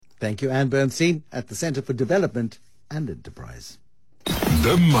Thank you, Anne Bernstein at the Centre for Development and Enterprise.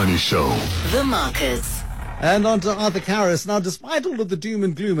 The Money Show. The Markets. And on to Arthur Karas. Now, despite all of the doom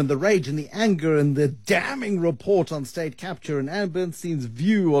and gloom and the rage and the anger and the damning report on state capture and Anne Bernstein's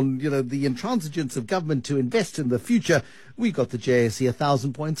view on, the intransigence of government to invest in the future, we got the JSE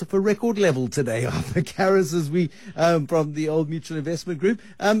 1,000 points off a record level today. Arthur Karas, as we, from the Old Mutual Investment Group.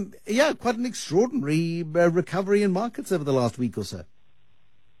 Quite an extraordinary recovery in markets over the last week or so.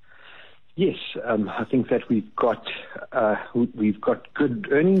 Yes, I think that we've got good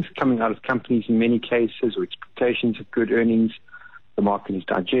earnings coming out of companies in many cases, or expectations of good earnings. The market has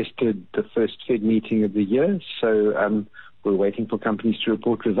digested the first Fed meeting of the year, so we're waiting for companies to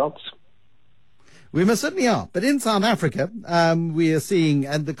report results. We most certainly are. But in South Africa, we are seeing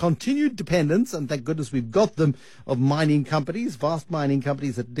the continued dependence, and thank goodness we've got them, of mining companies, vast mining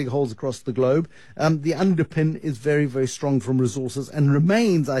companies that dig holes across the globe. The underpin is very, very strong from resources and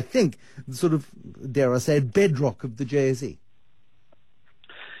remains, I think, sort of, dare I say, bedrock of the JSE.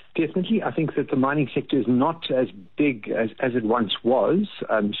 Definitely. I think that the mining sector is not as big as it once was.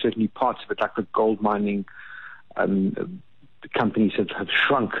 Certainly parts of it, like the gold mining, the companies have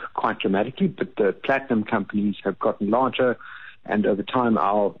shrunk quite dramatically, but the platinum companies have gotten larger, and over time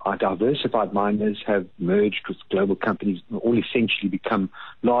our diversified miners have merged with global companies, all essentially become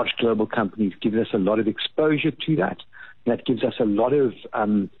large global companies, giving us a lot of exposure to that. That gives us a lot of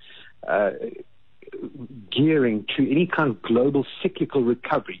gearing to any kind of global cyclical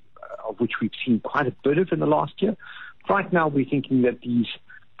recovery, of which we've seen quite a bit of in the last year. Right now we're thinking that these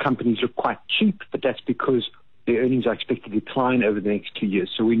companies are quite cheap, but that's because their earnings are expected to decline over the next 2 years.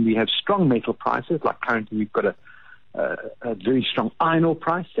 So when we have strong metal prices, like currently we've got a very strong iron ore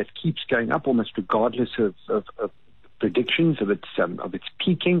price that keeps going up almost regardless of predictions of its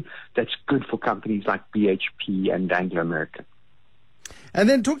peaking, that's good for companies like BHP and Anglo American. And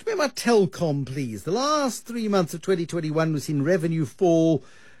then talk to me about Telkom, please. The last 3 months of 2021, we've seen revenue fall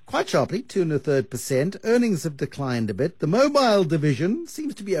quite sharply, 2.33%. Earnings have declined a bit. The mobile division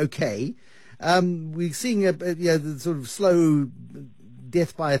seems to be okay. We're seeing the sort of slow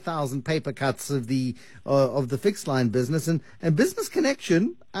death by 1,000 paper cuts of the fixed line business, and Business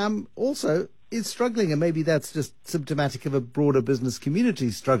Connection also is struggling, and maybe that's just symptomatic of a broader business community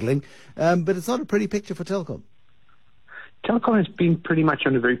struggling, but it's not a pretty picture for Telkom. Telkom has been pretty much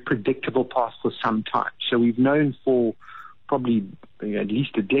on a very predictable path for some time. So we've known for probably at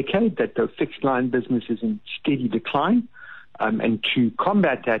least a decade that the fixed line business is in steady decline. And to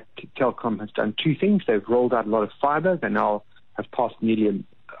combat that, Telkom has done two things. They've rolled out a lot of fiber. They now have passed nearly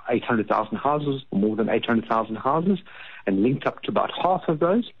 800,000 houses, or more than 800,000 houses, and linked up to about half of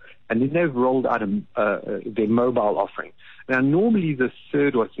those. And then they've rolled out their mobile offering. Now, normally the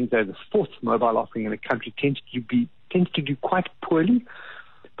third, or I think they're the fourth mobile offering in the country tends to do quite poorly.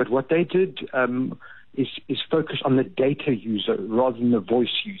 But what they did is focus on the data user rather than the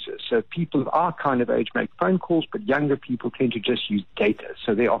voice user. So people of our kind of age make phone calls, but younger people tend to just use data.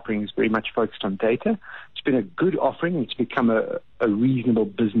 So their offering is very much focused on data. It's been a good offering. It's become a reasonable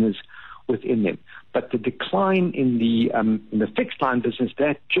business within them. But the decline in the fixed line business,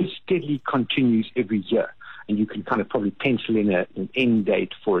 that just steadily continues every year. And you can kind of probably pencil in an end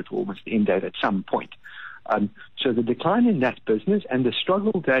date for it, or almost an end date at some point. So the decline in that business and the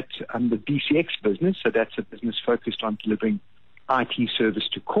struggle that the BCX business, so that's a business focused on delivering IT service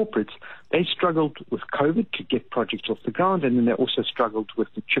to corporates, they struggled with COVID to get projects off the ground, and then they also struggled with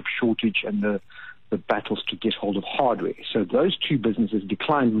the chip shortage and the battles to get hold of hardware. So those two businesses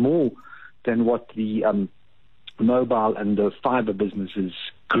declined more than what the mobile and the fiber businesses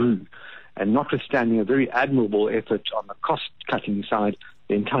grew. And notwithstanding a very admirable effort on the cost-cutting side,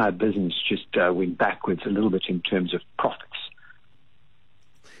 the entire business just went backwards a little bit in terms of profits.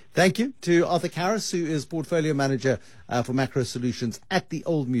 Thank you to Arthur Karas, who is Portfolio Manager for Macro Solutions at the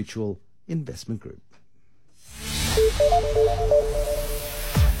Old Mutual Investment Group.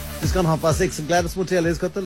 It's gone 6:30, and Gladys Mortel has got the